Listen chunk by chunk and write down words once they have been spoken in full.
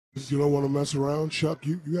You don't want to mess around, Chuck.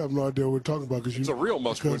 You have no idea what we're talking about It's a real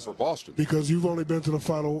must-win for Boston because you've only been to the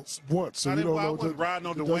final once, so you don't know. I wasn't riding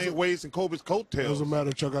on Dwayne Wade's and Kobe's coattails. Doesn't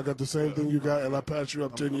matter, Chuck. I got the same thing you got, and I passed you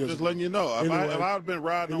up 10 years. Just ago. letting you know. Anyway, if I'd been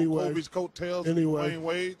riding on Kobe's coattails, Dwayne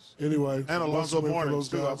Wade's, and Alonzo Mourning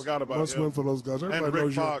too. I forgot about him. Must win for those guys. Everybody and Rick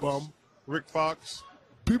knows Fox. you're a bum. Rick Fox.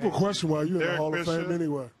 People question why you're in the Hall of Bishop. Fame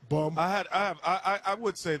anyway. Bum. I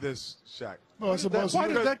would say this, Shaq. No, why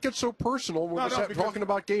did that get so personal when we're talking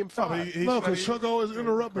about Game 5? No, because Chuck always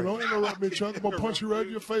interrupt me. Don't interrupt me, Chuck. I'm going to punch you right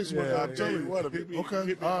in your face. I'll tell you what.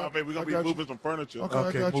 Okay. All right. We're going to be moving some furniture. Okay,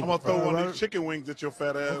 I got you. I'm going to throw one of these chicken wings at your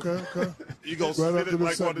fat ass. Okay. You going to sit it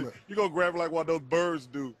like you going to grab it like what those birds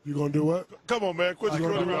do. You going to do what? Come on, man. Quit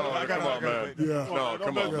screwing around. Come on, man. Yeah. No,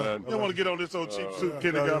 come on, man. You don't want to get on this old cheap suit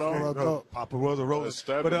Kenny got on. Papa was a roller.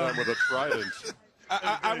 Stabbing them with a trident.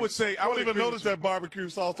 I would say I don't would even notice that barbecue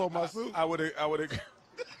sauce on my suit. I would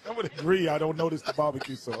agree. I don't notice the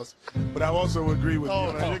barbecue sauce, but I also agree with you.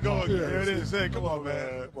 Oh, man, you're going. There it is. Hey, come on,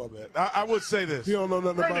 man. Come on, man. I would say this. You don't know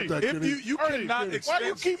nothing about that, If you cannot extend, why do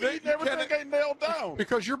you keep eating everything ain't nailed down?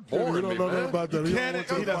 Because you're boring. You don't know nothing about that.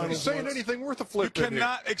 He doesn't saying anything worth a flip. You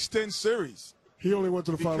cannot extend series. He only went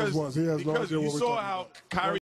to the finals once. He has no idea what we're talking about. You saw how Kyrie